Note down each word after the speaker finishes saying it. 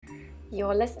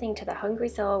You're listening to The Hungry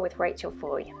Soul with Rachel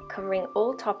Foy, covering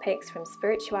all topics from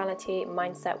spirituality,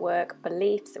 mindset work,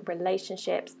 beliefs,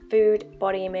 relationships, food,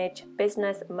 body image,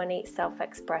 business, money,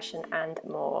 self-expression, and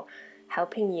more,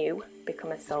 helping you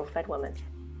become a soul-fed woman.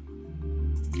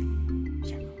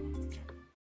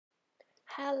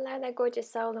 Hello there,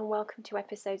 gorgeous soul, and welcome to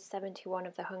episode 71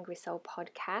 of the Hungry Soul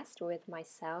podcast with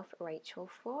myself, Rachel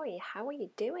Foy. How are you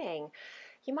doing?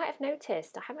 You might have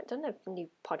noticed I haven't done a new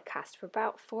podcast for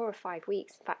about 4 or 5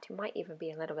 weeks. In fact, it might even be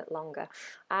a little bit longer.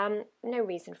 No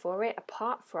reason for it,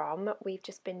 apart from we've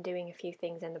just been doing a few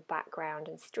things in the background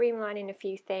and streamlining a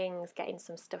few things, getting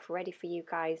some stuff ready for you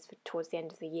guys towards the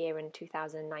end of the year in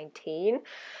 2019.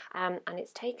 And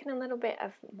it's taken a little bit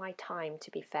of my time,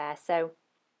 to be fair. So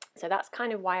that's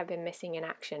kind of why I've been missing in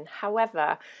action.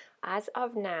 However, as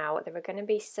of now, there are going to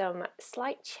be some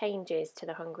slight changes to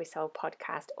the Hungry Soul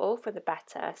podcast, all for the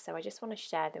better. So I just want to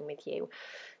share them with you.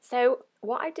 So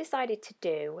what I decided to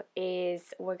do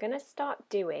is we're going to start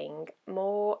doing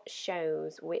more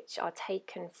shows which are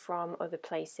taken from other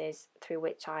places through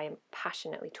which I am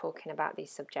passionately talking about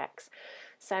these subjects.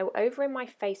 So over in my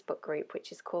Facebook group,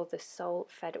 which is called the Soul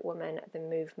Fed Woman, the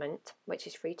Movement, which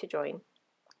is free to join.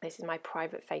 This is my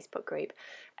private Facebook group.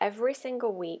 Every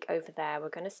single week over there, we're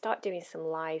going to start doing some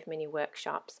live mini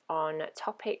workshops on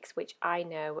topics which I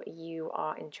know you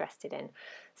are interested in.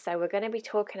 So we're going to be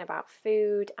talking about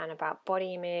food and about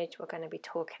body image. We're going to be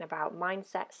talking about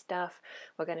mindset stuff.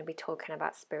 We're going to be talking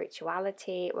about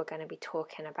spirituality. We're going to be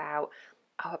talking about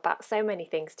so many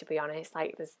things, to be honest.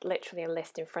 Like, there's literally a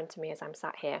list in front of me as I'm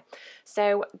sat here.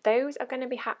 So those are going to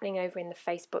be happening over in the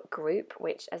Facebook group,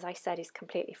 which, as I said, is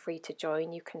completely free to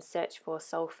join. You can search for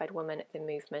Soul Fed Woman, the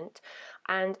Movement.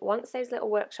 And once those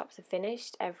little workshops are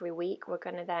finished every week, we're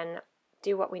going to then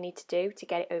do what we need to do to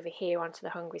get it over here onto the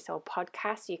Hungry Soul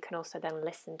podcast. You can also then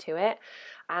listen to it.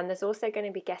 And there's also going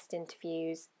to be guest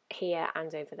interviews here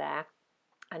and over there.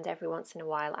 And every once in a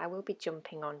while, I will be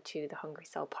jumping onto the Hungry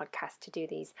Soul podcast to do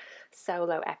these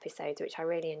solo episodes, which I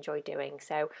really enjoy doing.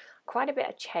 So quite a bit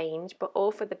of change, but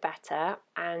all for the better.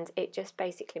 And it just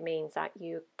basically means that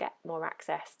you get more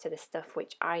access to the stuff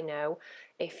which I know,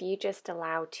 if you just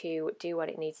allow to do what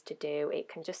it needs to do, it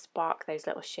can just spark those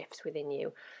little shifts within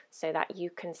you so that you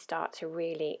can start to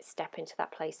really step into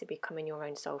that place of becoming your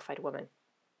own soul-fed woman.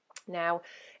 Now,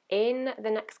 in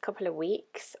the next couple of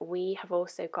weeks, we have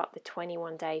also got the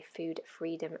 21-day Food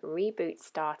Freedom Reboot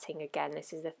starting again.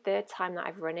 This is the third time that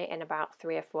I've run it in about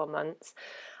 3 or 4 months.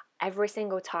 Every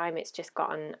single time it's just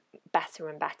gotten better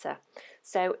and better.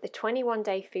 So the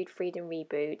 21-day Food Freedom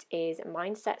Reboot is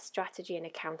mindset, strategy and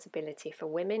accountability for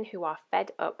women who are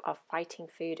fed up of fighting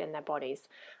food in their bodies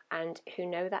and who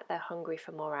know that they're hungry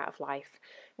for more out of life.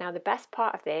 Now, the best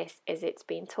part of this is it's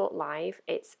being taught live.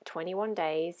 It's 21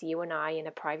 days, you and I in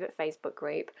a private Facebook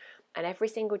group, and every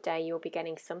single day you'll be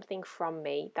getting something from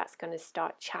me that's going to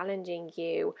start challenging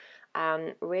you,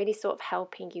 really sort of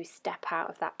helping you step out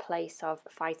of that place of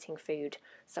fighting food.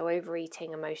 So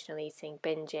overeating, emotional eating,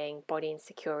 binging, body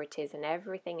insecurities, and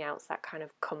everything else that kind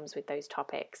of comes with those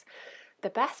topics. The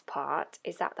best part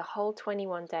is that the whole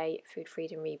 21-day Food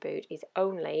Freedom Reboot is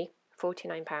only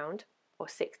 £49 or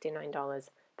 $69.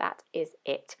 That is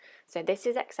it. So this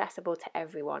is accessible to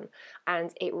everyone,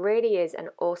 and it really is an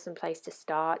awesome place to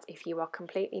start if you are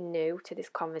completely new to this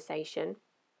conversation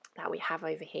that we have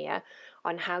over here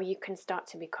on how you can start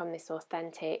to become this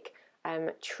authentic,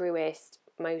 truest,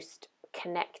 most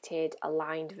connected,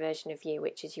 aligned version of you,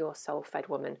 which is your soul-fed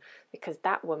woman, because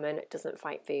that woman doesn't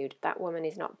fight food. That woman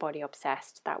is not body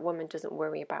obsessed. That woman doesn't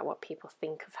worry about what people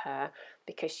think of her,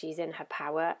 because she's in her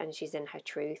power and she's in her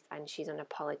truth and she's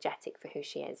unapologetic for who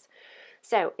she is.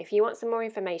 So if you want some more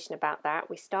information about that,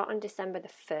 we start on December the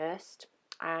 1st.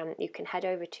 You can head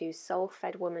over to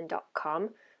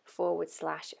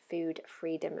soulfedwoman.com/food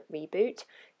freedom reboot.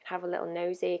 Have a little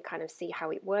nosy, kind of see how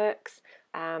it works,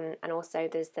 and also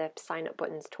there's the sign up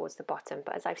buttons towards the bottom.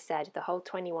 But as I've said, the whole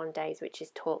 21 days, which is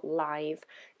taught live,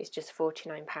 is just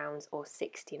 £49 or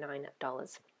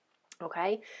 $69.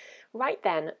 Okay, right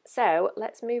then, so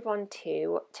let's move on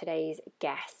to today's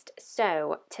guest.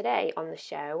 So today on the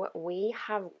show, we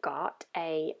have got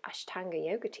a Ashtanga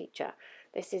yoga teacher.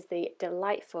 This is the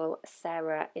delightful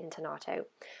Sara Intonato.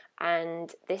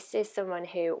 And this is someone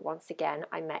who, once again,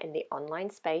 I met in the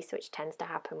online space, which tends to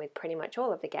happen with pretty much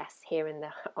all of the guests here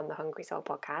on the Hungry Soul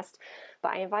podcast.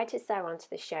 But I invited Sara onto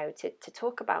the show to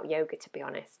talk about yoga, to be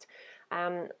honest.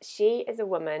 She is a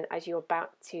woman, as you're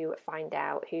about to find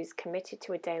out, who's committed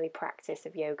to a daily practice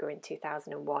of yoga in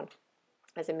 2001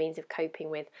 as a means of coping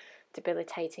with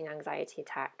debilitating anxiety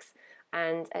attacks.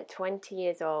 And at 20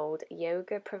 years old,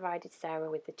 yoga provided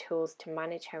Sara with the tools to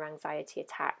manage her anxiety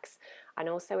attacks and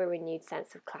also a renewed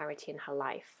sense of clarity in her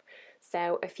life.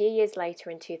 So a few years later,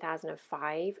 in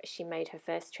 2005, she made her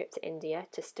first trip to India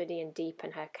to study and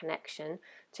deepen her connection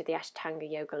to the Ashtanga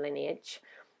yoga lineage.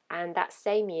 And that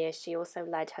same year, she also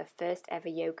led her first ever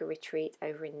yoga retreat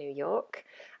over in New York.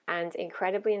 And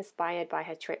incredibly inspired by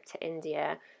her trip to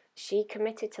India, she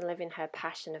committed to living her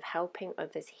passion of helping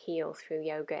others heal through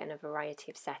yoga in a variety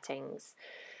of settings.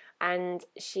 And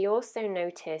she also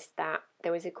noticed that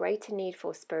there was a greater need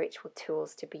for spiritual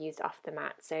tools to be used off the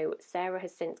mat. So Sara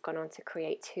has since gone on to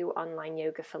create 2 online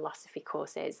yoga philosophy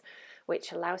courses,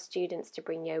 which allow students to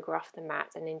bring yoga off the mat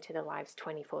and into their lives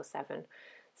 24/7.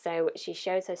 So she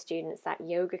shows her students that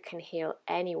yoga can heal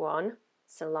anyone,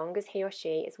 so long as he or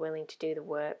she is willing to do the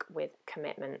work with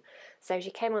commitment. So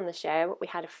she came on the show, we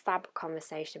had a fab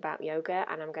conversation about yoga,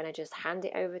 and I'm going to just hand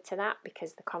it over to that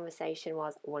because the conversation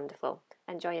was wonderful.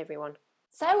 Enjoy, everyone.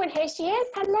 So, and here she is.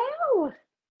 Hello.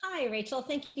 Hi, Rachel.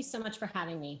 Thank you so much for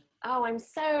having me. Oh, I'm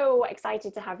so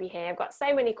excited to have you here. I've got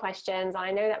so many questions.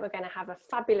 I know that we're going to have a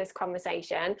fabulous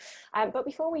conversation. But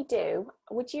before we do,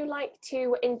 would you like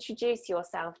to introduce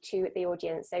yourself to the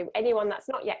audience? So anyone that's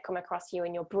not yet come across you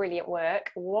and your brilliant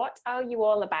work, what are you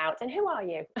all about and who are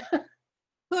you?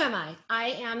 Who am I? I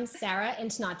am Sara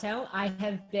Intonato. I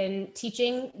have been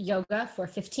teaching yoga for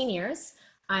 15 years.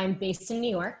 I'm based in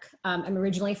New York. I'm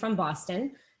originally from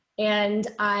Boston. And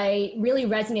I really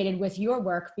resonated with your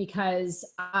work because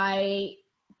I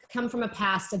come from a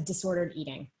past of disordered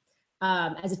eating.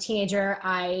 As a teenager,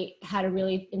 I had a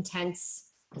really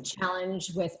intense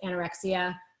challenge with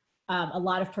anorexia. A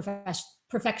lot of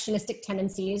perfectionistic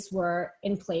tendencies were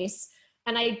in place.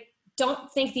 And I don't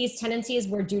think these tendencies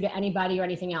were due to anybody or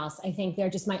anything else. I think they're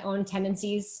just my own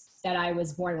tendencies that I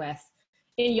was born with.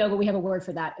 In yoga, we have a word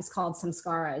for that. It's called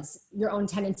samskaras, your own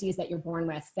tendencies that you're born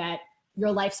with, that your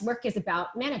life's work is about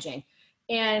managing.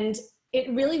 And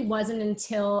it really wasn't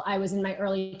until I was in my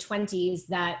early 20s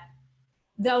that,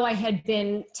 though I had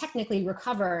been technically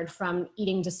recovered from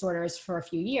eating disorders for a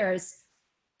few years,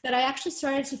 that I actually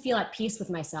started to feel at peace with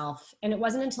myself. And it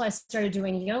wasn't until I started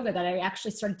doing yoga that I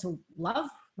actually started to love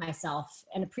myself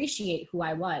and appreciate who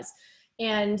I was.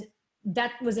 And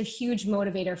that was a huge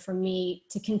motivator for me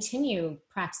to continue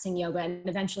practicing yoga and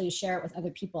eventually share it with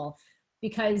other people,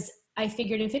 because I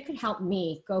figured if it could help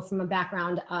me go from a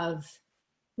background of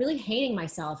really hating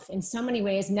myself in so many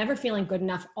ways, never feeling good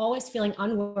enough, always feeling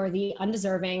unworthy,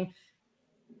 undeserving,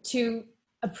 to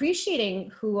appreciating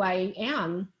who I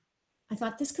am, I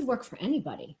thought this could work for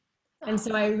anybody. And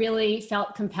so I really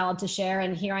felt compelled to share,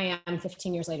 and here I am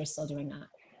 15 years later still doing that.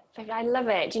 I love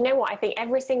it. Do you know what? I think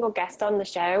every single guest on the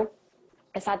show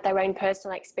has had their own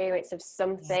personal experience of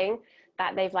something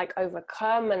that they've like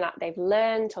overcome and that they've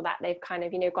learned or that they've kind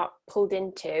of, got pulled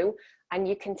into. And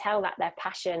you can tell that their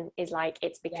passion is like,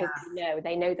 it's because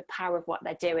they know the power of what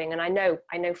they're doing. And I know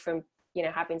from,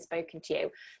 having spoken to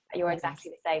you, that you're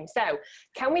exactly the same. So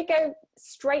can we go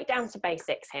straight down to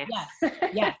basics here?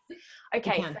 Yes.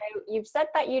 Okay, so you've said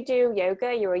that you do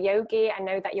yoga, you're a yogi. I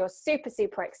know that you're super,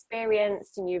 super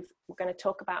experienced, and we're going to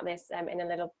talk about this in a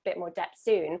little bit more depth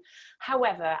soon.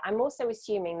 However, I'm also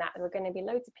assuming that there are going to be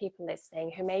loads of people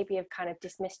listening who maybe have kind of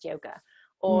dismissed yoga,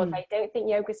 or they don't think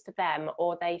yoga's for them,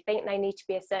 or they think they need to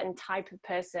be a certain type of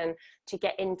person to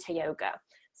get into yoga.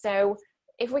 So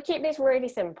if we keep this really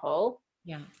simple,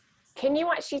 can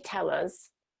you actually tell us,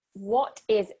 what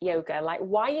is yoga? Like,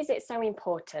 why is it so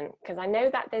important? Because I know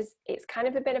that it's kind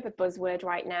of a bit of a buzzword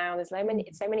right now. There's so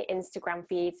many Instagram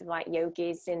feeds of like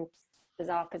yogis in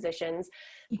bizarre positions,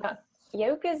 but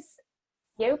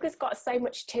yoga's got so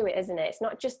much to it, isn't it? It's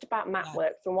not just about mat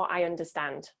work, from what I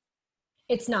understand.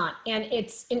 It's not, and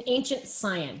it's an ancient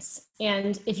science.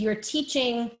 And if you're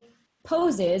teaching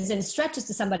poses and stretches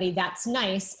to somebody, that's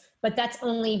nice, but that's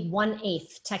only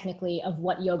 1/8 technically of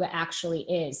what yoga actually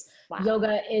is. Wow.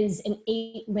 Yoga is an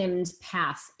 8-limbed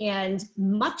path, and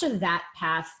much of that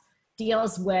path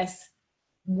deals with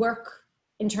work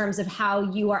in terms of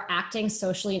how you are acting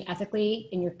socially and ethically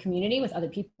in your community with other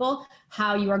people,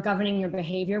 how you are governing your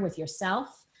behavior with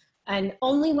yourself. And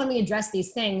only when we address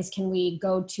these things can we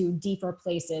go to deeper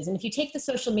places. And if you take the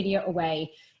social media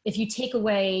away, if you take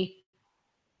away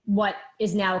what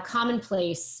is now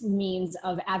commonplace means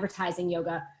of advertising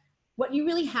yoga, what you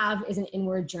really have is an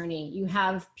inward journey. You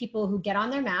have people who get on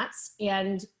their mats,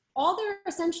 and all they're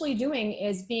essentially doing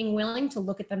is being willing to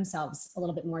look at themselves a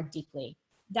little bit more deeply.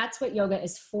 That's what yoga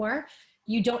is for.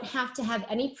 You don't have to have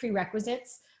any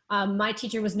prerequisites. My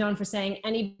teacher was known for saying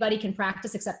anybody can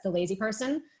practice except the lazy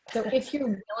person. So if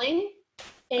you're willing,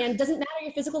 and it doesn't matter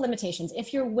your physical limitations,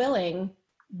 if you're willing,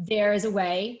 there's a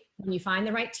way, when you find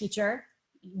the right teacher,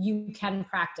 you can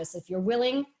practice. If you're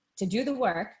willing to do the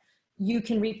work, you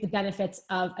can reap the benefits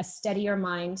of a steadier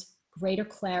mind, greater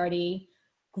clarity,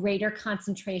 greater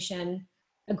concentration,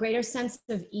 a greater sense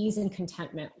of ease and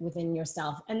contentment within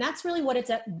yourself. And that's really what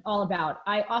it's all about.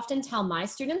 I often tell my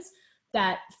students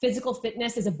that physical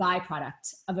fitness is a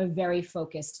byproduct of a very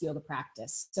focused yoga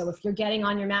practice. So if you're getting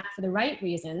on your mat for the right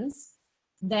reasons,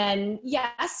 then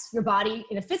yes, your body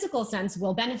in a physical sense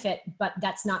will benefit, but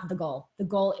that's not the goal. The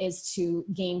goal is to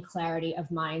gain clarity of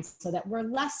mind so that we're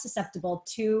less susceptible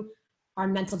to our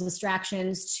mental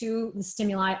distractions, to the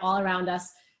stimuli all around us,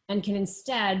 and can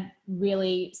instead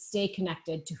really stay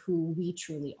connected to who we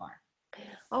truly are.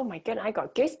 Oh my goodness, I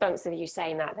got goosebumps with you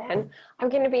saying that then. I'm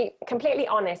going to be completely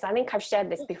honest. I think I've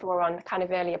shared this before on kind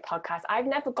of earlier podcasts. I've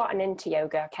never gotten into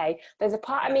yoga, okay? There's a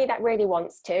part of me that really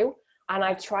wants to, and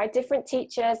I've tried different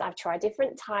teachers, I've tried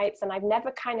different types, and I've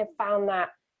never kind of found that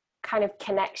kind of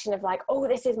connection of like, oh,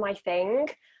 this is my thing.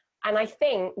 And I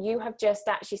think you have just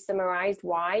actually summarized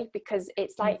why, because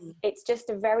it's like, it's just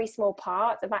a very small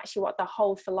part of actually what the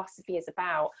whole philosophy is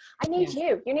about. I need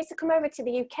you need to come over to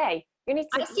the UK. You need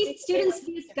to. I see students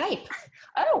via Skype.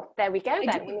 Oh, there we go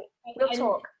then. We'll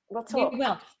talk. We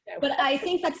will. But I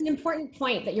think that's an important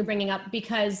point that you're bringing up,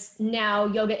 because now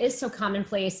yoga is so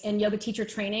commonplace and yoga teacher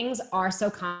trainings are so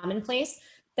commonplace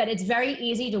that it's very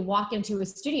easy to walk into a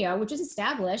studio, which is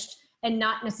established, and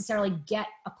not necessarily get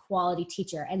a quality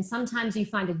teacher. And sometimes you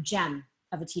find a gem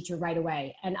of a teacher right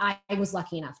away. And I was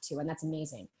lucky enough to, and that's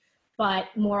amazing. But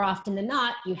more often than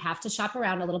not, you have to shop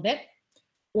around a little bit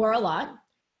or a lot.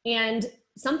 And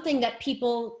something that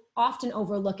people often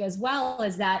overlook as well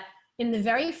is that in the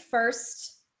very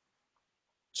first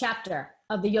chapter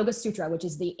of the Yoga Sutra, which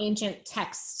is the ancient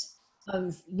text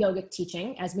of yogic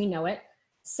teaching as we know it,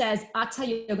 says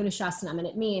Atta Yoganushasana, and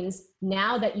it means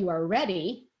now that you are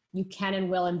ready, you can and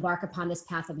will embark upon this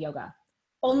path of yoga.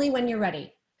 Only when you're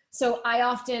ready. So I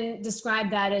often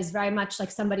describe that as very much like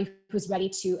somebody who's ready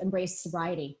to embrace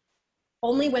sobriety.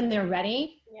 Only when they're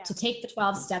ready to take the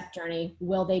 12-step journey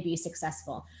will they be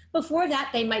successful. Before that,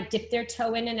 they might dip their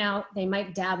toe in and out. They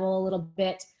might dabble a little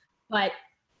bit, but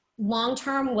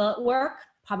long-term, will it work?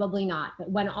 Probably not.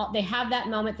 But when they have that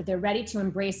moment that they're ready to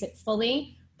embrace it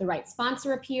fully, the right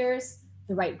sponsor appears,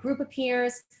 the right group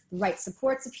appears, the right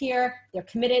supports appear, they're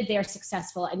committed, they're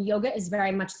successful. And yoga is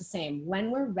very much the same. When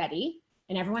we're ready,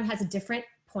 and everyone has a different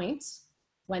point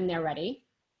when they're ready,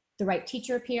 the right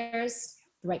teacher appears,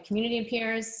 the right community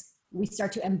appears, we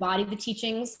start to embody the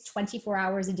teachings 24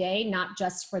 hours a day, not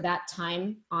just for that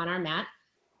time on our mat.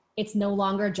 It's no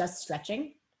longer just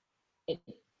stretching.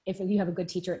 If you have a good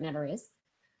teacher, it never is.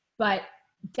 But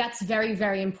that's very,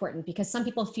 very important, because some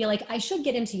people feel like I should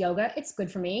get into yoga. It's good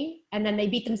for me. And then they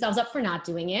beat themselves up for not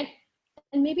doing it.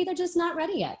 And maybe they're just not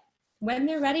ready yet. When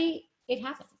they're ready, it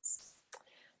happens.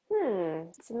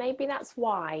 So maybe that's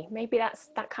why. Maybe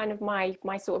that's that kind of my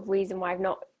sort of reason why I've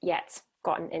not yet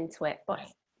gotten into it. But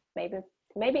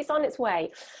maybe it's on its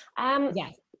way.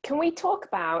 Yes. Can we talk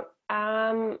about,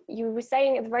 you were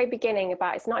saying at the very beginning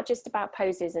about it's not just about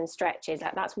poses and stretches.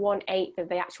 That's 1/8 of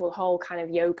the actual whole kind of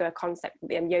yoga concept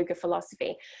and yoga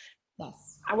philosophy.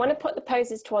 Yes. I want to put the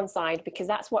poses to one side because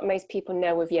that's what most people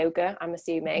know of yoga, I'm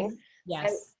assuming. Yes.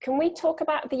 So can we talk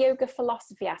about the yoga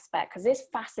philosophy aspect? Because this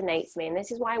fascinates me, and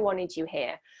this is why I wanted you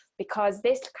here, because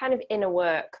this kind of inner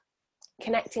work,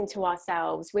 connecting to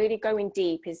ourselves, really going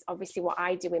deep, is obviously what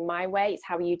I do in my way. It's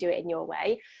how you do it in your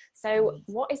way. So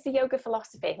what is the yoga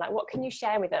philosophy? Like, what can you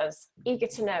share with us? Eager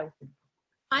to know.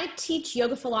 I teach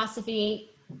yoga philosophy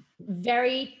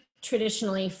very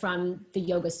traditionally from the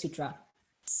Yoga Sutra.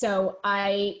 So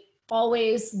I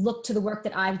always look to the work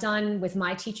that I've done with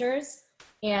my teachers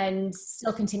and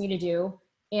still continue to do,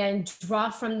 and draw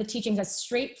from the teachings as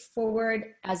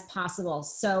straightforward as possible.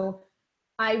 So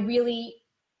I really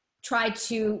try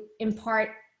to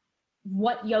impart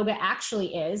what yoga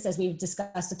actually is, as we've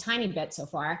discussed a tiny bit so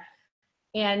far,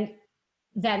 and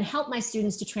then help my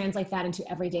students to translate that into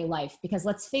everyday life. Because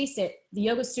let's face it, the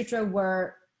Yoga Sutra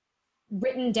were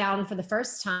written down for the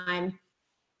first time,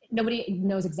 nobody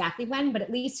knows exactly when, but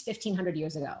at least 1,500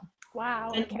 years ago.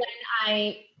 Wow. And when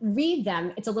I read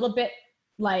them, it's a little bit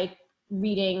like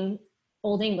reading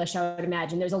Old English, I would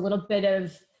imagine. There's a little bit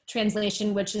of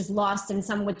translation which is lost, and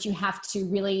some which you have to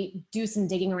really do some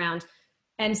digging around.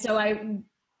 And so I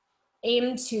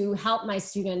aim to help my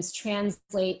students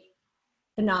translate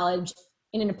the knowledge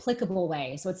in an applicable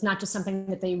way. So it's not just something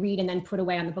that they read and then put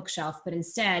away on the bookshelf, but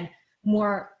instead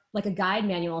more like a guide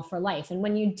manual for life. And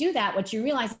when you do that, what you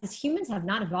realize is humans have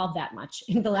not evolved that much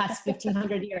in the last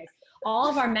 1,500 years. All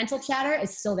of our mental chatter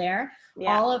is still there.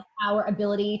 Yeah. All of our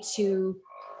ability to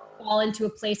fall into a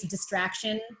place of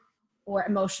distraction or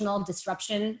emotional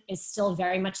disruption is still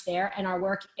very much there. And our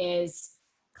work is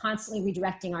constantly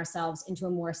redirecting ourselves into a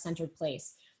more centered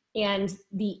place. And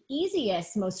the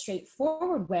easiest, most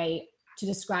straightforward way to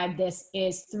describe this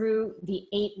is through the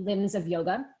 8 limbs of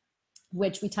yoga,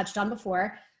 which we touched on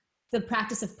before. The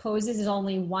practice of poses is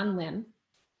only one limb.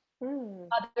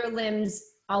 Other limbs,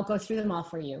 I'll go through them all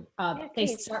for you. They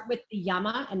start with the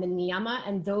yama and the niyama,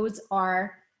 and those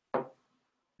are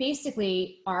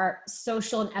basically our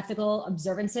social and ethical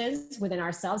observances within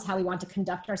ourselves, how we want to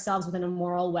conduct ourselves within a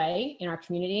moral way in our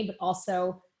community, but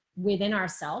also within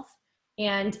ourselves.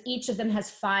 And each of them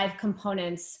has 5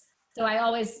 components. So I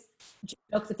always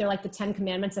joke that they're like the 10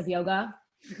 commandments of yoga,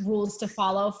 rules to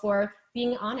follow for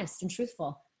being honest and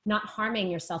truthful, not harming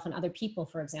yourself and other people,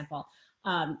 for example,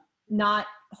 not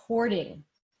hoarding,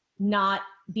 not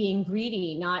being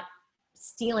greedy, not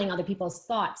stealing other people's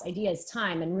thoughts, ideas,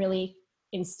 time, and really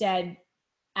instead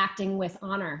acting with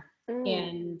honor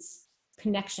and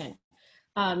connection.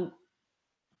 To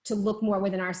look more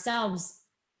within ourselves,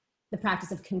 the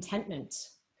practice of contentment,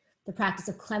 the practice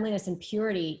of cleanliness and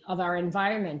purity of our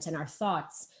environment and our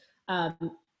thoughts.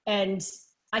 And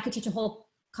I could teach a whole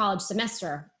college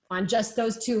semester on just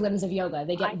those 2 limbs of yoga.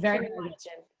 They get very rich.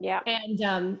 Yeah.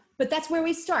 And but that's where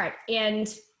we start.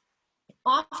 And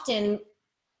often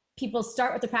people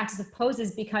start with the practice of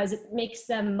poses because it makes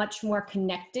them much more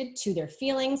connected to their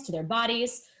feelings, to their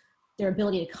bodies. Their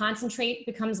ability to concentrate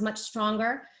becomes much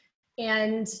stronger.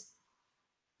 And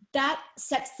that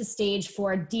sets the stage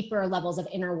for deeper levels of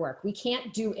inner work. We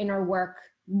can't do inner work,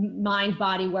 mind,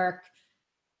 body work,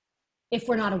 if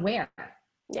we're not aware.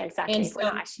 Yeah, exactly. And so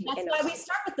that's why we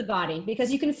start with the body,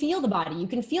 because you can feel the body. You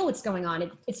can feel what's going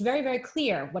on. It's very, very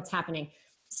clear what's happening.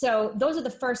 So those are the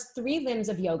first 3 limbs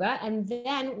of yoga. And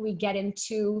then we get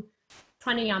into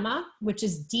pranayama, which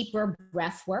is deeper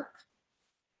breath work.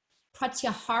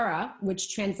 Pratyahara,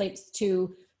 which translates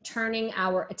to turning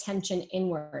our attention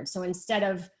inward. So instead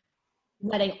of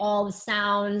letting all the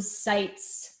sounds,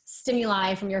 sights,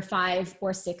 stimuli from your 5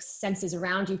 or 6 senses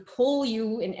around you pull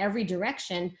you in every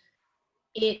direction,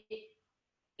 it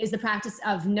is the practice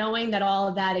of knowing that all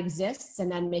of that exists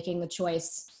and then making the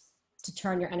choice to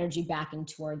turn your energy back in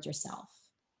towards yourself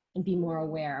and be more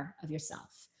aware of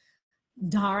yourself.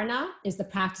 Dharana is the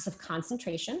practice of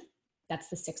concentration. That's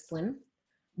the 6th limb.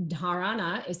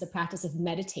 Dharana is the practice of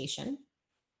meditation.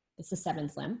 It's the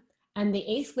 7th limb. And the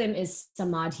 8th limb is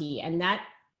samadhi. And that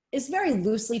is very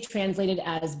loosely translated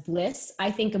as bliss. I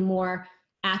think a more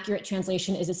accurate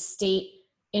translation is a state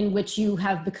in which you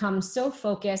have become so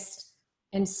focused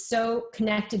and so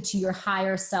connected to your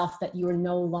higher self that you are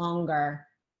no longer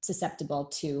susceptible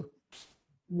to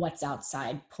what's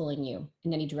outside pulling you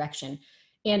in any direction.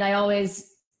 And I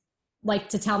always like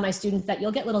to tell my students that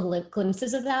you'll get little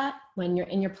glimpses of that when you're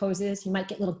in your poses. You might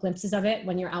get little glimpses of it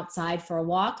when you're outside for a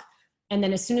walk. And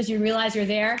then as soon as you realize you're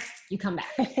there, you come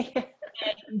back. And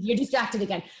you're distracted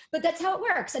again. But that's how it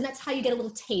works. And that's how you get a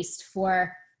little taste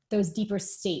for those deeper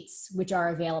states which are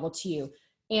available to you.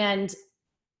 And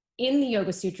in the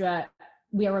Yoga Sutra,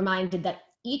 we are reminded that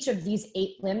each of these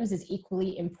 8 limbs is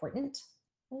equally important.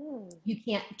 You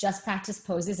can't just practice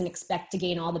poses and expect to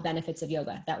gain all the benefits of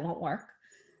yoga. That won't work.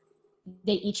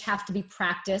 They each have to be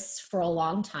practiced for a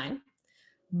long time.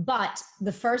 But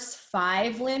the first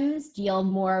 5 limbs deal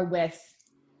more with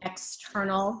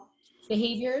external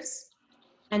behaviors,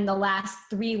 and the last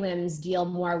 3 limbs deal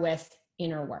more with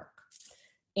inner work.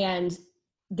 And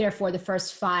therefore, the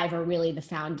first 5 are really the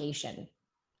foundation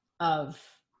of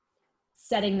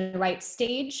setting the right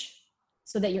stage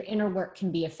so that your inner work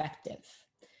can be effective.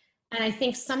 And I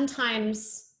think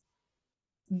sometimes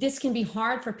this can be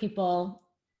hard for people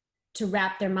to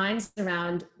wrap their minds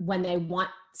around when they want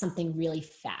something really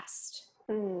fast.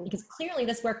 Because clearly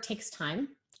this work takes time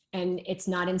and it's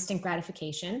not instant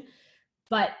gratification.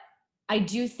 But I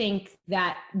do think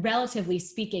that relatively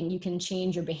speaking, you can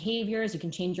change your behaviors, you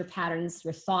can change your patterns,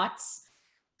 your thoughts,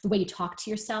 the way you talk to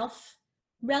yourself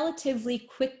relatively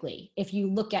quickly. If you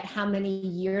look at how many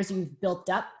years you've built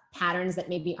up patterns that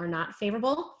maybe are not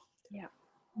favorable,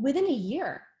 within a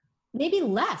year, maybe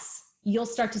less, you'll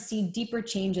start to see deeper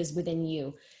changes within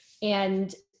you.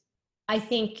 And I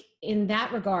think in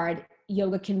that regard,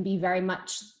 yoga can be very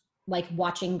much like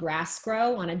watching grass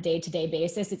grow on a day-to-day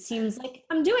basis. It seems like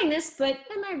I'm doing this, but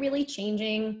am I really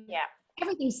changing? Yeah.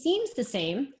 Everything seems the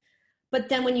same. But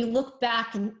then when you look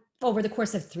back and over the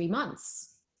course of 3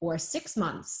 months or 6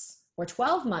 months or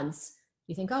 12 months,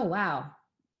 you think, oh, wow,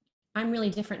 I'm really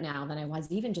different now than I was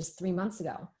even just 3 months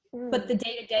ago. But the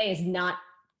day-to-day is not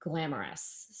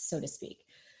glamorous, so to speak.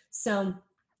 So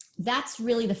that's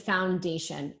really the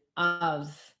foundation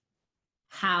of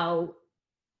how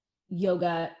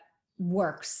yoga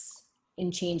works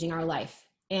in changing our life.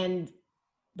 And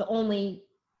the only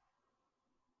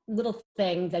little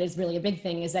thing that is really a big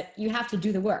thing is that you have to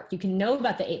do the work. You can know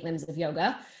about the 8 limbs of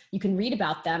yoga, you can read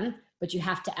about them, but you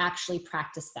have to actually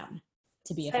practice them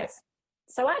to be effective.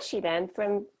 So actually then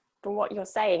from what you're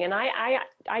saying, and I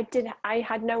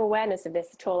had no awareness of this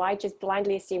at all. I just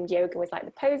blindly assumed yoga was like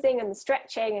the posing and the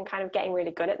stretching and kind of getting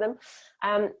really good at them.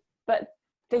 But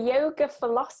the yoga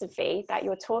philosophy that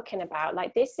you're talking about,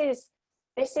 like this is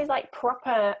like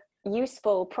proper,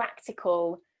 useful,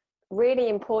 practical, really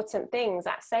important things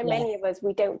that so many of us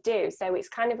we don't do. So it's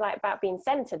kind of like about being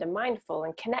centered and mindful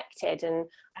and connected and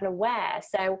aware.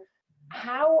 So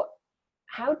how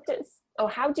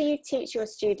do you teach your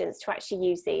students to actually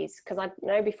use these? Because I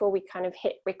know before we kind of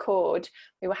hit record,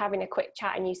 we were having a quick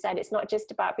chat and you said it's not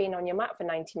just about being on your mat for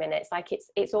 90 minutes, like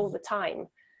it's all the time.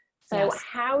 So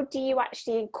how do you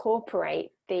actually incorporate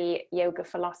the yoga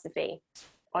philosophy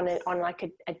on like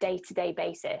a day-to-day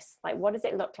basis? Like, what does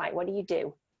it look like? What do you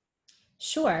do?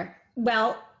 Sure.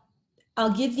 Well,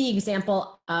 I'll give the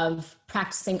example of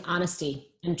practicing honesty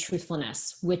and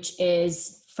truthfulness, which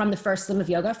is from the first limb of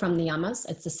yoga, from the yamas.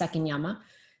 It's the second yama.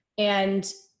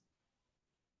 And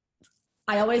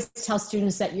I always tell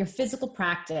students that your physical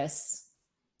practice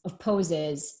of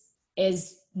poses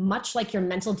is much like your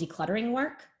mental decluttering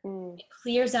work. It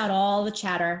clears out all the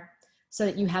chatter so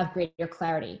that you have greater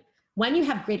clarity. When you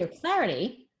have greater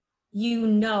clarity, you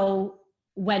know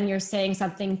when you're saying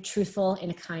something truthful in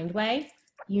a kind way.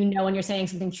 You know when you're saying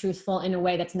something truthful in a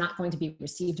way that's not going to be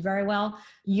received very well.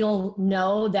 You'll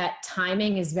know that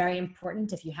timing is very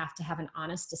important if you have to have an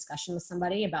honest discussion with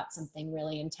somebody about something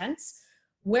really intense.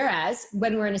 Whereas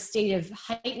when we're in a state of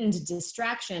heightened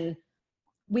distraction,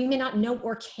 we may not know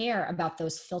or care about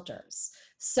those filters.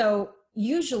 So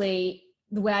usually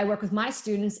the way I work with my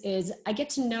students is I get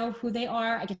to know who they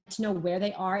are. I get to know where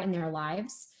they are in their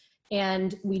lives.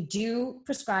 And we do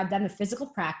prescribe them a physical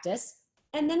practice.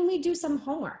 And then we do some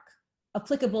homework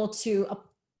applicable to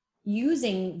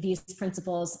using these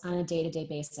principles on a day-to-day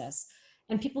basis.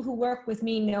 And people who work with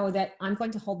me know that I'm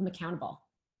going to hold them accountable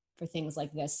for things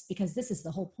like this, because this is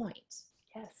the whole point.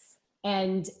 Yes.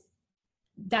 And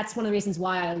that's one of the reasons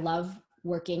why I love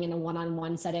working in a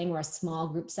one-on-one setting or a small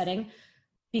group setting,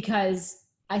 because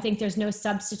I think there's no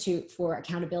substitute for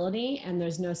accountability and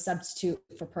there's no substitute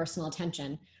for personal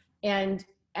attention. And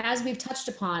as we've touched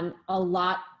upon, a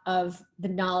lot of the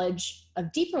knowledge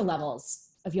of deeper levels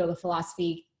of yoga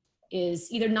philosophy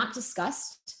is either not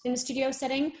discussed in a studio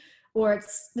setting, or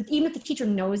it's, even if the teacher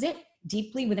knows it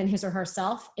deeply within his or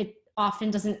herself, it often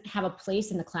doesn't have a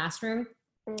place in the classroom,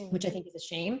 which I think is a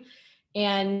shame.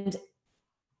 And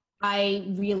I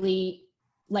really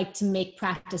like to make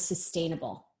practice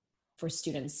sustainable for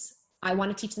students. I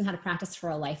want to teach them how to practice for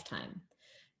a lifetime.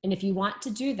 And if you want to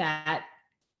do that,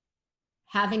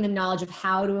 having the knowledge of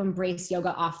how to embrace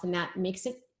yoga off the mat makes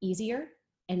it easier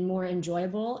and more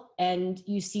enjoyable, and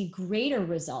you see greater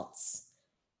results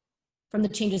from the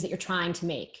changes that you're trying to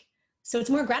make. So it's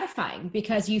more gratifying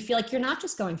because you feel like you're not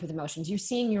just going through the motions, you're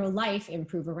seeing your life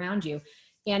improve around you.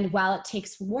 And while it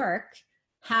takes work,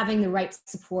 having the right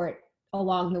support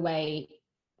along the way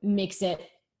makes it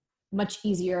much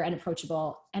easier and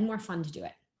approachable and more fun to do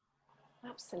it.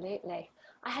 Absolutely.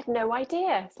 I had no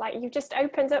idea. It's like you've just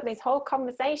opened up this whole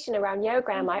conversation around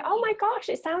yoga. I'm like, oh my gosh,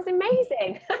 it sounds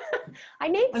amazing. I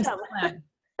need some.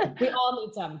 So we all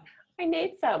need some. I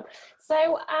need some.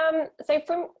 So,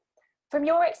 from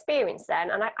your experience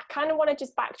then, and I kind of want to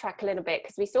just backtrack a little bit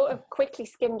because we sort of quickly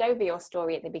skimmed over your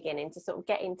story at the beginning to sort of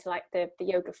get into like the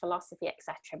yoga philosophy,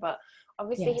 etc. But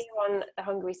obviously here on The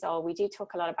Hungry Soul, we do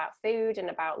talk a lot about food and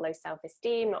about low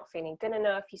self-esteem, not feeling good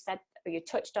enough. You said, or you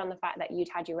touched on the fact that you'd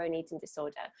had your own eating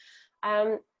disorder.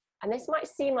 And this might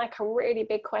seem like a really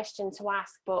big question to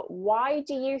ask, but why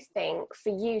do you think, for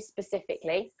you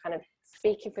specifically, kind of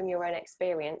speaking from your own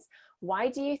experience, why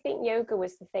do you think yoga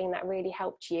was the thing that really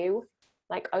helped you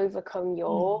like overcome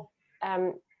your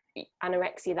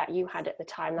anorexia that you had at the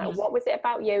time? Like, what was it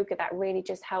about yoga that really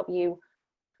just helped you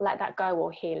let that go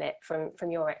or heal it from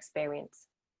your experience?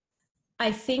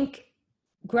 I think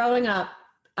growing up,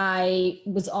 I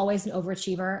was always an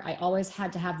overachiever. I always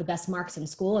had to have the best marks in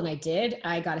school, and I did.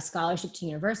 I got a scholarship to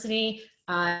university.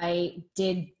 I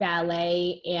did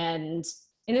ballet and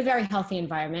in a very healthy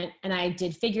environment, and I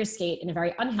did figure skate in a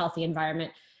very unhealthy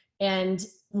environment. And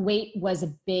weight was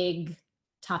a big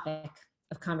topic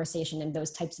of conversation in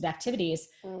those types of activities.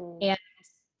 And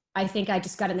I think I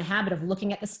just got in the habit of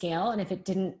looking at the scale, and if it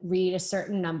didn't read a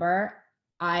certain number,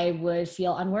 I would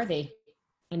feel unworthy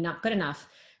and not good enough.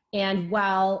 And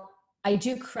while I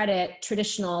do credit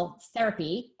traditional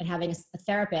therapy and having a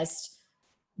therapist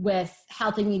with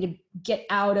helping me to get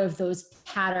out of those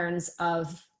patterns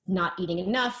of not eating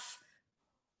enough,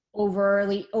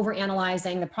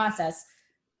 overanalyzing the process.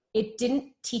 It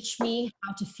didn't teach me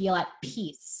how to feel at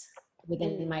peace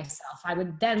within myself. I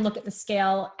would then look at the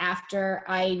scale after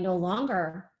I no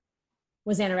longer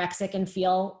was anorexic and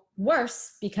feel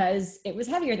worse because it was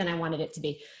heavier than I wanted it to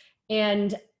be.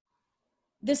 And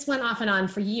this went off and on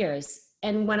for years.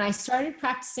 And when I started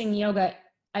practicing yoga,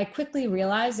 I quickly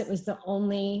realized it was the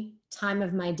only time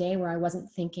of my day where I wasn't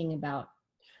thinking about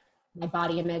my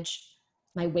body image,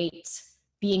 my weight,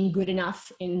 being good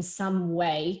enough in some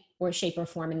way or shape or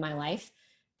form in my life.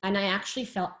 And I actually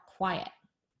felt quiet.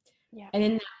 Yeah. And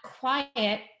in that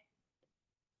quiet,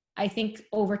 I think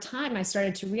over time, I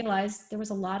started to realize there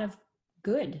was a lot of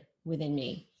good within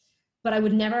me, but I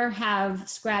would never have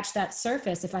scratched that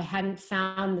surface if I hadn't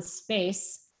found the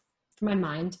space for my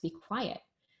mind to be quiet.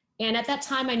 And at that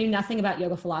time, I knew nothing about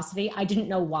yoga philosophy. I didn't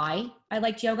know why I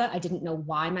liked yoga. I didn't know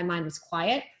why my mind was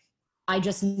quiet. I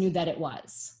just knew that it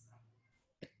was.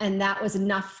 And that was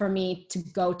enough for me to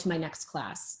go to my next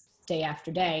class day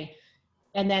after day.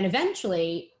 And then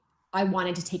eventually, I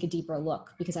wanted to take a deeper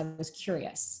look because I was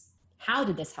curious. How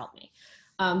did this help me?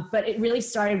 But it really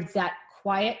started with that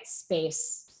quiet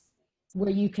space where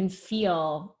you can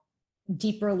feel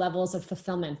deeper levels of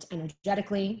fulfillment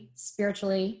energetically,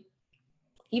 spiritually,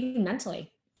 even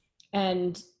mentally.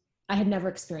 And I had never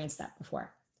experienced that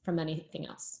before from anything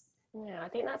else. Yeah, I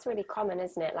think that's really common,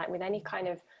 isn't it? Like with any kind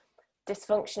of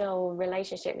dysfunctional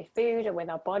relationship with food or with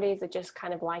our bodies or just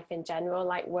kind of life in general,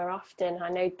 like we're often, I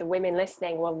know the women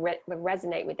listening will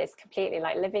resonate with this completely,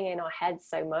 like living in our heads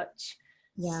so much.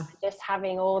 Yeah. Just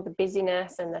having all the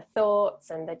busyness and the thoughts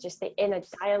and just the inner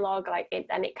dialogue, like it,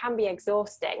 and it can be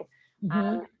exhausting.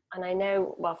 Mm-hmm. And I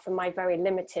know, well, from my very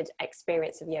limited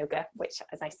experience of yoga, which,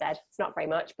 as I said, it's not very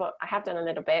much, but I have done a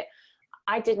little bit.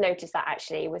 I did notice that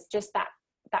actually it was just that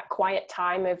quiet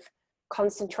time of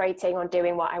concentrating on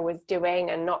doing what I was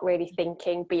doing and not really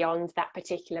thinking beyond that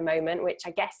particular moment, which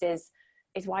I guess is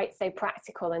why it's so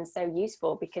practical and so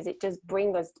useful, because it does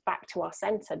bring us back to our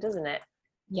center, doesn't it?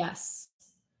 Yes.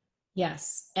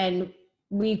 Yes. And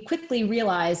we quickly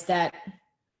realized that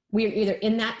we're either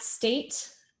in that state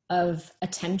of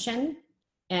attention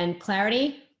and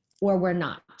clarity or we're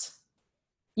not.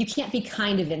 You can't be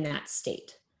kind of in that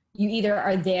state. You either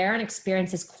are there and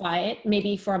experience as quiet,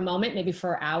 maybe for a moment, maybe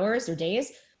for hours or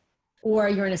days, or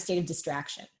you're in a state of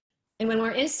distraction. And when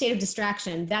we're in a state of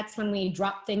distraction, that's when we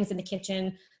drop things in the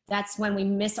kitchen. That's when we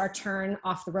miss our turn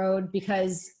off the road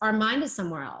because our mind is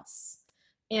somewhere else.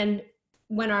 And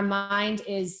when our mind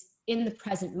is in the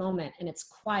present moment and it's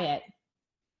quiet,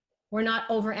 we're not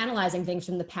overanalyzing things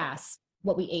from the past,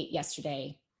 what we ate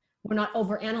yesterday. We're not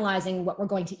overanalyzing what we're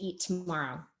going to eat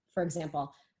tomorrow, for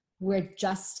example. We're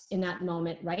just in that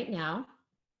moment right now,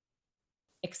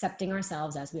 accepting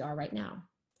ourselves as we are right now.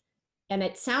 And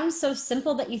it sounds so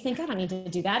simple that you think, I don't need to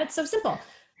do that. It's so simple,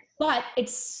 but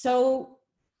it's so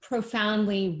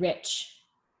profoundly rich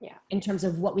in terms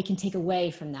of what we can take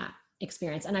away from that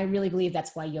experience. And I really believe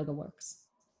that's why yoga works.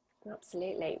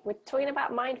 Absolutely. We're talking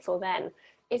about mindful then.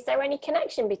 Is there any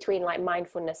connection between like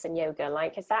mindfulness and yoga?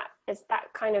 Like, is that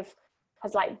kind of,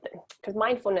 has like, because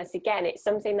mindfulness, again, it's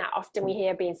something that often we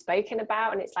hear being spoken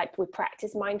about, and it's like we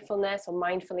practice mindfulness or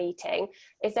mindful eating.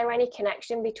 Is there any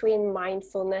connection between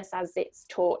mindfulness as it's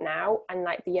taught now and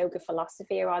like the yoga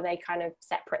philosophy, or are they kind of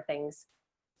separate things?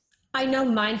 I know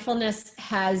mindfulness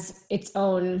has its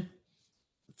own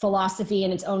philosophy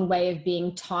and its own way of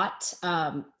being taught.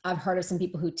 I've heard of some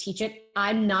people who teach it.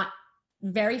 I'm not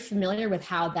very familiar with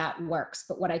how that works,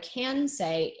 but what I can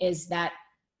say is that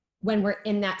when we're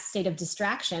in that state of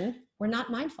distraction, we're not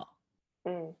mindful.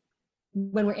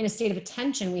 When we're in a state of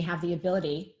attention, we have the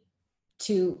ability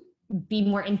to be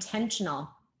more intentional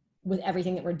with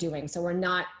everything that we're doing. So we're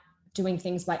not doing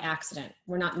things by accident.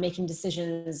 We're not making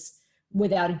decisions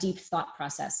without a deep thought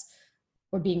process.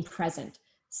 We're being present.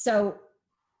 So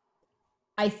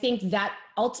I think that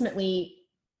ultimately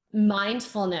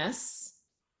mindfulness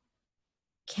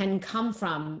can come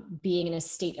from being in a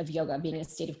state of yoga, being in a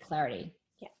state of clarity.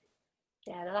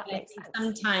 Yeah, no, that makes sense.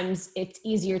 Sometimes it's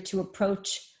easier to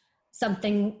approach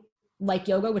something like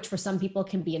yoga, which for some people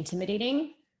can be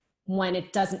intimidating when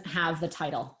it doesn't have the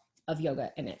title of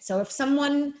yoga in it. So if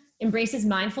someone embraces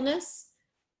mindfulness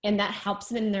and that helps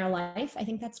them in their life, I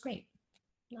think that's great.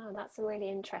 No, that's a really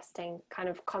interesting kind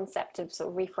of concept of sort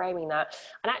of reframing that.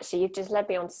 And actually, you've just led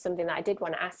me on to something that I did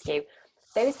want to ask you.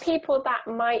 Those people that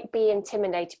might be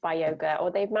intimidated by yoga,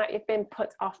 or they might have been put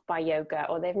off by yoga,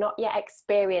 or they've not yet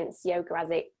experienced yoga as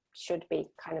it should be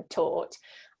kind of taught.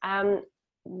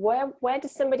 Where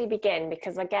does somebody begin?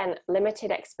 Because again, limited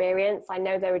experience. I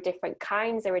know there are different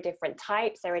kinds, there are different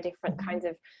types, there are different kinds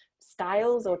of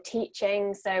styles or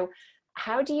teaching. So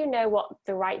how do you know what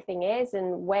the right thing is,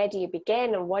 and where do you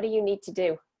begin, and what do you need to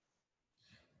do?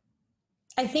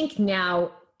 I think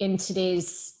now in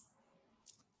today's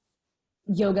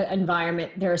yoga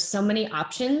environment, there are so many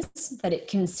options that it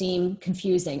can seem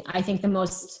confusing. I think the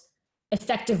most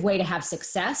effective way to have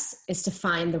success is to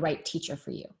find the right teacher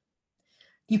for you.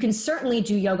 You can certainly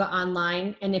do yoga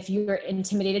online, and if you're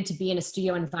intimidated to be in a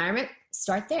studio environment,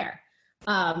 start there.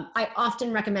 I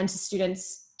often recommend to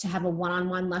students to have a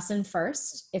one-on-one lesson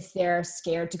first if they're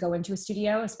scared to go into a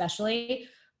studio, especially.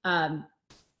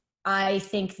 I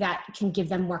think that can give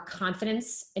them more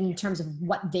confidence in terms of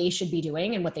what they should be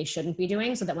doing and what they shouldn't be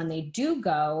doing, so that when they do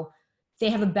go, they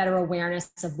have a better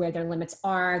awareness of where their limits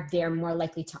are. They're more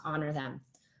likely to honor them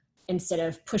instead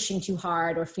of pushing too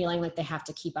hard or feeling like they have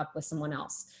to keep up with someone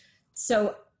else.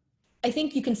 So I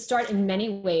think you can start in many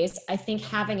ways. I think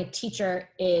having a teacher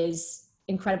is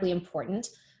incredibly important.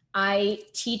 I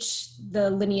teach the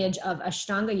lineage of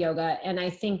Ashtanga yoga, and I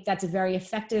think that's a very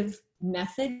effective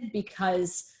method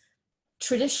because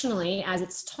traditionally, as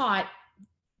it's taught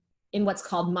in what's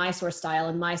called Mysore style,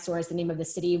 and Mysore is the name of the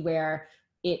city where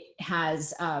it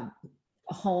has a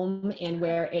home and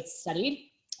where it's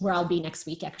studied, where I'll be next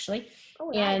week, actually. Oh,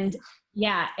 nice. And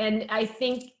yeah, and I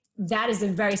think that is a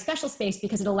very special space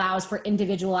because it allows for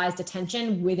individualized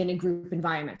attention within a group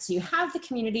environment. So you have the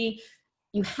community,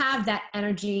 you have that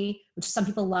energy, which some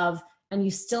people love, and you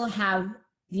still have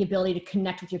the ability to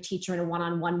connect with your teacher in a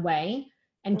one-on-one way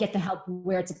and get the help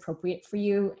where it's appropriate for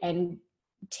you, and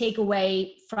take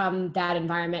away from that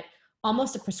environment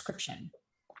almost a prescription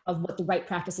of what the right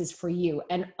practice is for you.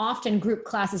 And often group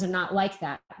classes are not like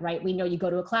that, right? We know you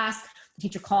go to a class, the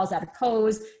teacher calls out a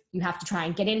pose, you have to try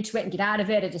and get into it and get out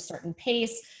of it at a certain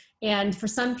pace. And for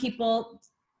some people,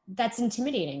 that's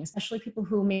intimidating, especially people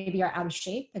who maybe are out of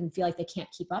shape and feel like they can't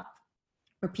keep up,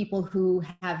 or people who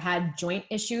have had joint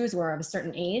issues or of a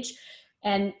certain age.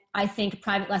 And I think a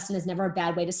private lesson is never a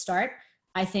bad way to start.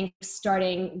 I think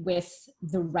starting with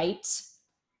the right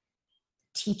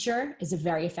teacher is a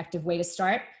very effective way to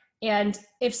start. And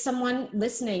if someone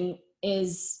listening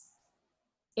is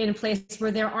in a place where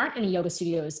there aren't any yoga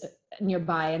studios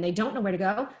nearby and they don't know where to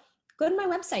go to my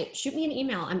website, shoot me an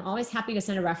email. I'm always happy to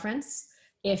send a reference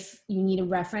if you need a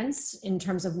reference in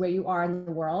terms of where you are in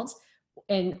the world,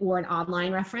 or an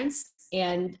online reference.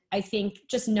 And I think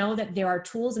just know that there are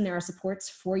tools and there are supports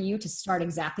for you to start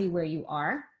exactly where you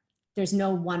are. There's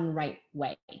no one right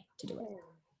way to do it.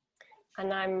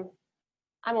 And I'm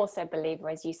also a believer,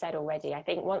 as you said already. I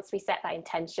think once we set that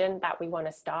intention that we want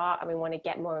to start and we want to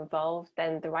get more involved,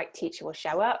 then the right teacher will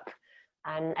show up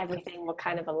and everything will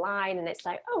kind of align, and it's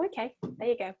like, oh, okay, there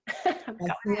you go.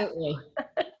 Absolutely.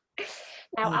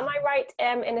 Now, am I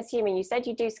right in assuming you said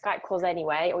you do Skype calls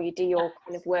anyway, or you do your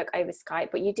kind of work over Skype,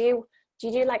 but do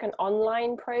you do like an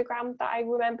online program that I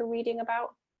remember reading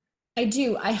about? I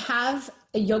do. I have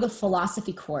a yoga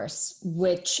philosophy course,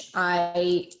 which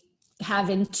I have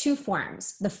in two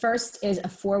forms. The first is a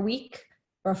 4-week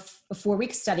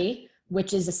study,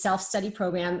 which is a self-study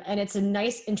program. And it's a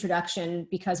nice introduction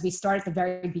because we start at the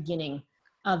very beginning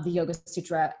of the Yoga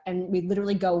Sutra, and we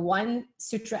literally go one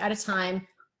sutra at a time,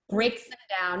 break them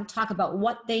down, talk about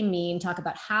what they mean, talk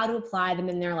about how to apply them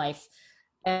in their life.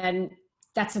 And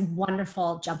that's a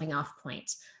wonderful jumping off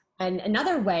point. And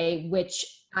another way which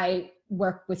I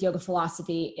work with yoga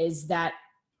philosophy is that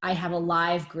I have a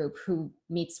live group who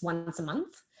meets once a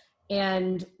month,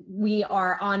 and we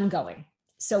are ongoing.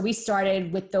 So we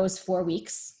started with those 4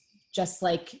 weeks, just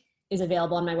like is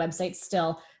available on my website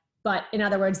still. But in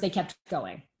other words, they kept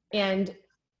going. And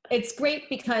it's great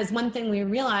because one thing we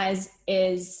realize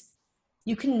is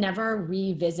you can never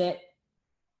revisit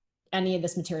any of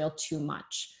this material too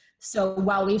much. So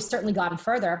while we've certainly gone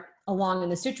further along in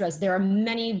the sutras, there are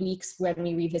many weeks when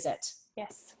we revisit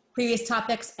previous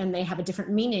topics, and they have a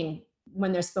different meaning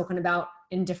when they're spoken about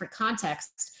in different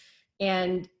contexts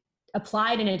and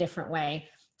applied in a different way.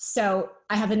 So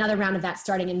I have another round of that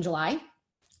starting in July.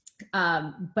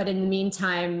 But in the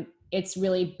meantime, it's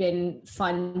really been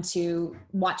fun to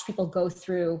watch people go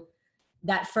through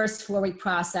that first 4-week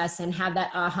process and have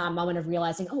that aha moment of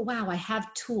realizing, oh, wow, I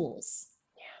have tools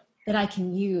that I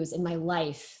can use in my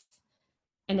life.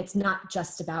 And it's not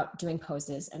just about doing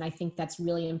poses. And I think that's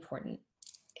really important.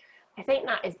 I think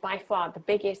that is by far the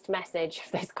biggest message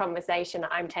of this conversation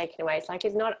that I'm taking away. It's like,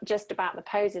 it's not just about the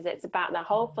poses, it's about the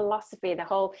whole philosophy, the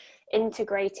whole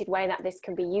integrated way that this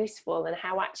can be useful, and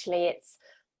how actually it's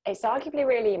It's arguably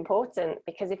really important,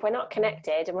 because if we're not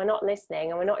connected and we're not listening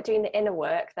and we're not doing the inner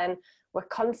work, then we're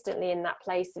constantly in that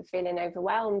place of feeling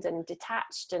overwhelmed and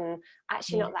detached and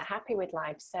actually not that happy with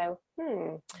life. So,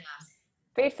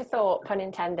 food for thought, pun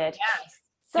intended. Yes.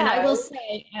 So, And I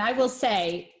will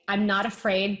say, I'm not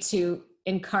afraid to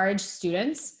encourage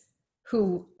students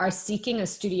who are seeking a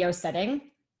studio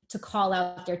setting to call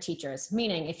out their teachers.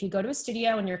 Meaning, if you go to a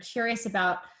studio and you're curious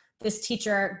about this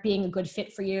teacher being a good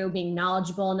fit for you, being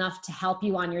knowledgeable enough to help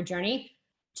you on your journey,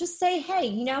 just say,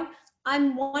 hey,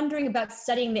 I'm wondering about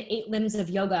studying the 8 limbs of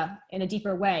yoga in a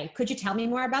deeper way. Could you tell me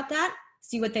more about that?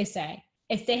 See what they say.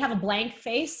 If they have a blank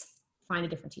face, find a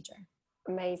different teacher.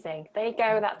 Amazing. There you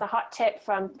go. That's a hot tip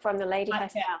from the lady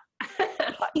herself.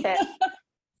 Hot tip.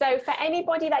 So for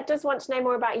anybody that does want to know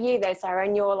more about you though, Sara,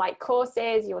 and your like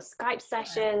courses, your Skype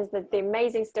sessions, the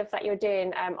amazing stuff that you're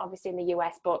doing, obviously in the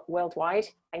US, but worldwide,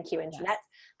 thank you, internet.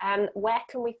 Yes. Where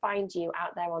can we find you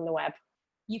out there on the web?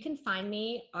 You can find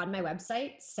me on my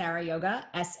website, Sara Yoga,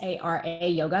 SARA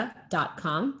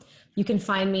yoga.com. You can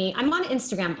find me, I'm on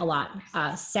Instagram a lot.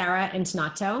 Sara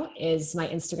Intonato is my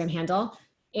Instagram handle.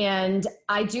 And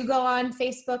I do go on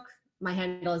Facebook. My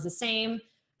handle is the same.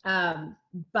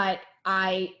 But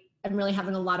I am really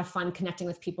having a lot of fun connecting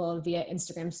with people via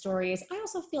Instagram stories. I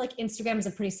also feel like Instagram is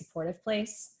a pretty supportive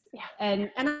place. Yeah. And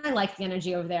I like the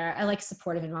energy over there. I like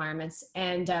supportive environments.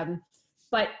 And,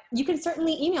 but you can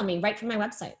certainly email me right from my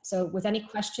website. So with any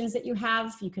questions that you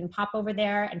have, you can pop over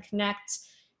there and connect.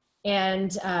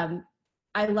 And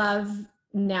I love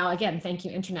now, again, thank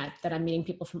you, internet, that I'm meeting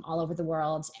people from all over the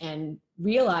world and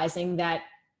realizing that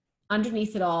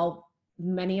underneath it all,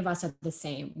 many of us are the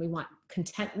same. We want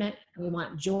contentment, we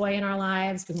want joy in our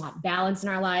lives, we want balance in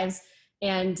our lives.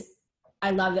 And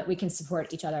I love that we can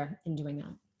support each other in doing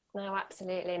that. No,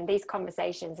 absolutely. And these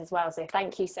conversations as well. So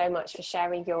thank you so much for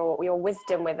sharing your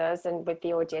wisdom with us and with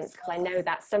the audience, because I know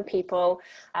that some people,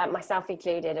 myself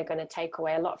included, are going to take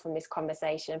away a lot from this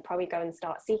conversation and probably go and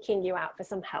start seeking you out for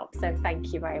some help. So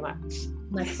thank you very much.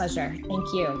 My pleasure.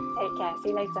 Thank you. Take care.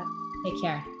 See you later. Take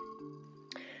care.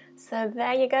 So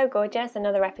there you go, gorgeous.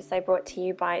 Another episode brought to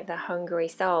you by The Hungry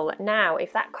Soul. Now,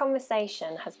 if that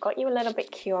conversation has got you a little bit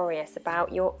curious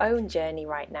about your own journey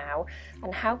right now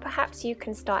and how perhaps you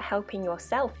can start helping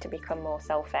yourself to become more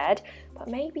self-ed, but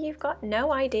maybe you've got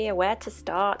no idea where to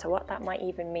start or what that might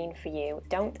even mean for you,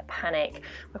 don't panic.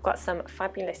 We've got some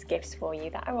fabulous gifts for you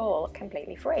that are all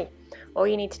completely free. All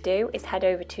you need to do is head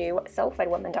over to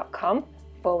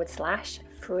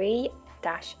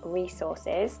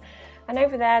soulfedwoman.com/free-resources. And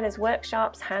over there's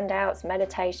workshops, handouts,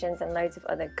 meditations, and loads of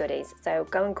other goodies. So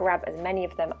go and grab as many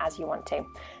of them as you want to.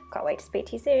 Can't wait to speak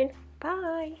to you soon.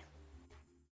 Bye.